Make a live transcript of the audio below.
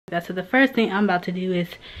That's so the first thing I'm about to do is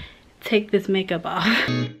take this makeup off.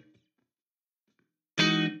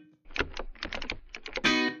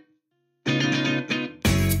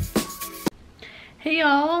 Hey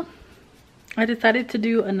y'all, I decided to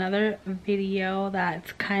do another video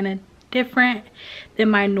that's kind of different than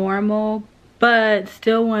my normal, but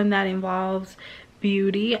still one that involves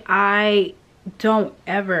beauty. I don't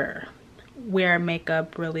ever wear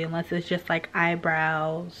makeup really unless it's just like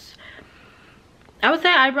eyebrows. I would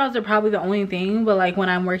say eyebrows are probably the only thing, but like when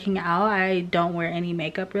I'm working out, I don't wear any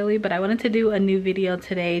makeup really. But I wanted to do a new video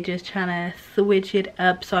today, just trying to switch it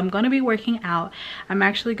up. So I'm going to be working out. I'm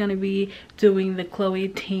actually going to be doing the Chloe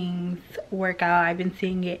Tings workout. I've been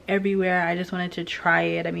seeing it everywhere. I just wanted to try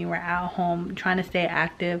it. I mean, we're at home trying to stay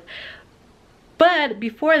active. But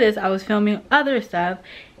before this, I was filming other stuff.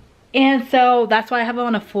 And so that's why I have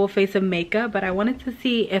on a full face of makeup. But I wanted to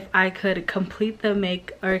see if I could complete the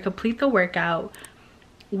workout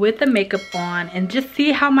with the makeup on and just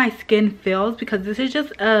see how my skin feels, because this is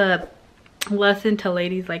just a lesson to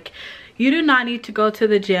ladies. Like, you do not need to go to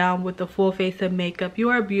the gym with a full face of makeup. You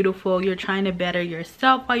are beautiful. You're trying to better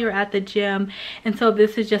yourself while you're at the gym, and so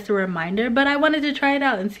this is just a reminder. But I wanted to try it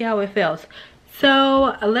out and see how it feels.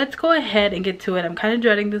 So let's go ahead and get to it. I'm kind of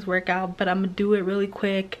dreading this workout, but I'm gonna do it really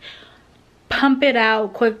quick, pump it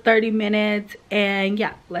out quick, 30 minutes, and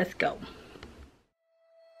yeah, let's go.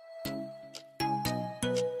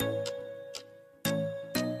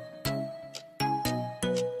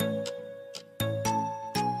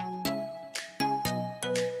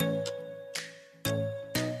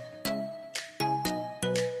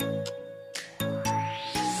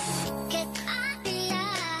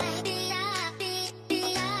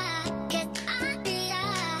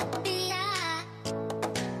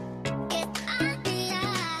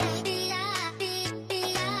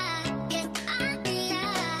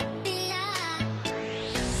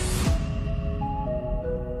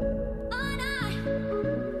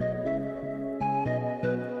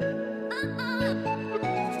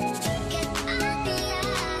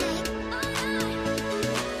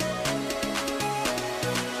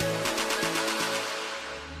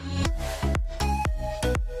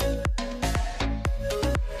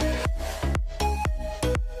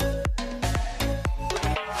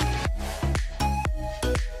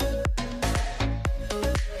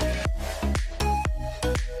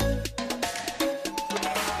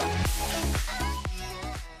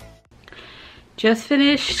 Just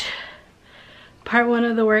finished part 1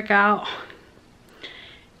 of the workout,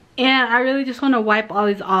 and I really just want to wipe all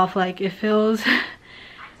these off. Like, it feels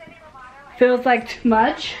like too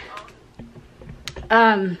much.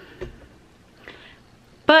 But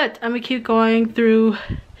I'm gonna keep going through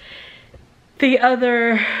the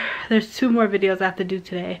other. There's 2 more videos I have to do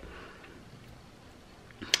today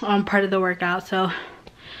on part of the workout, so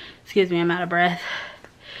excuse me, I'm out of breath.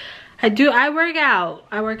 I work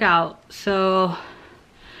out, so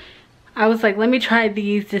I was like, let me try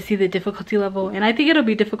these to see the difficulty level, and I think it'll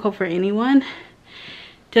be difficult for anyone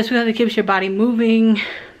just because it keeps your body moving.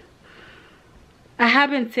 I have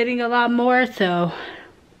been sitting a lot more, so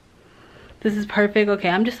this is perfect. Okay,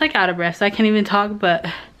 I'm just like out of breath, so I can't even talk,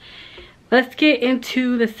 but let's get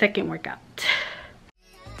into the second workout.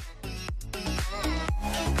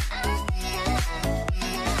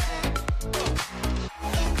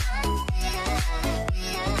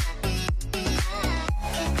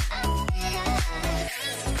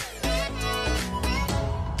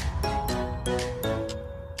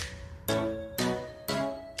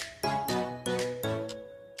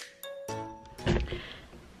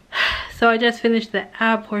 So I just finished the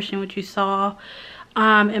ab portion, which you saw,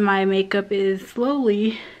 and my makeup is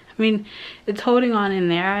slowly, I mean, it's holding on in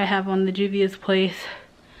there. I have on the Juvia's Place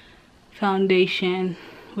foundation,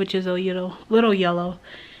 which is a little yellow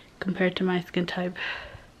compared to my skin type.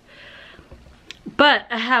 But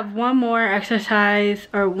I have one more exercise,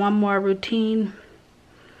 or one more routine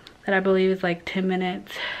that I believe is like 10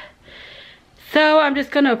 minutes. So I'm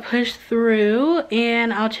just gonna push through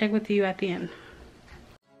and I'll check with you at the end.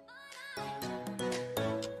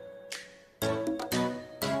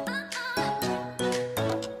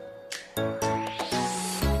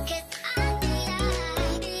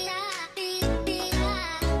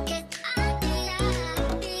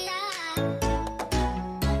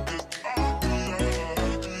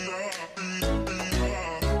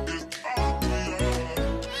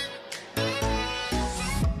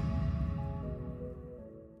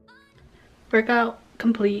 Workout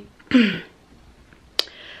complete.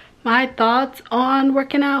 My thoughts on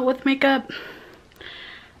working out with makeup.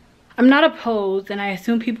 I'm not opposed, and I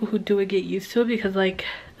assume people who do it get used to it, because like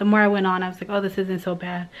the more I went on, I was like, oh, this isn't so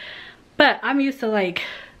bad. But I'm used to like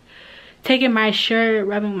taking my shirt,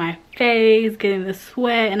 rubbing my face, getting the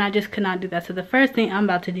sweat, and I just could not do that. So the first thing I'm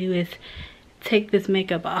about to do is take this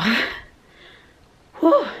makeup off.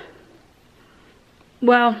 Whew.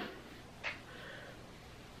 Well,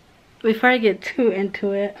 before I get too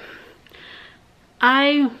into it,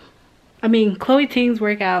 I mean, Chloe Tings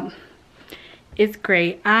workout is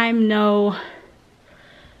great. I'm no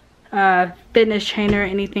fitness trainer or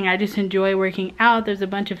anything. I just enjoy working out. There's a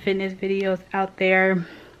bunch of fitness videos out there,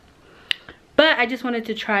 but I just wanted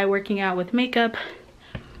to try working out with makeup,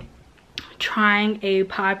 trying a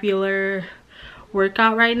popular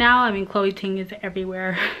workout right now. I mean, Chloe Ting is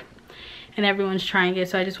everywhere and everyone's trying it,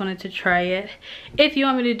 so I just wanted to try it. If you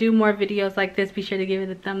want me to do more videos like this, be sure to give it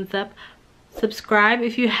a thumbs up. Subscribe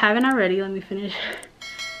if you haven't already. Let me finish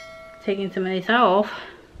taking some of this off.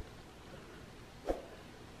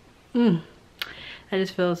 That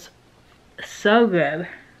just feels so good,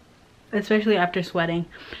 especially after sweating.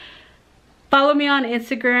 Follow me on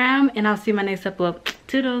Instagram and I'll see you in my next upload.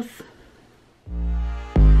 Toodles.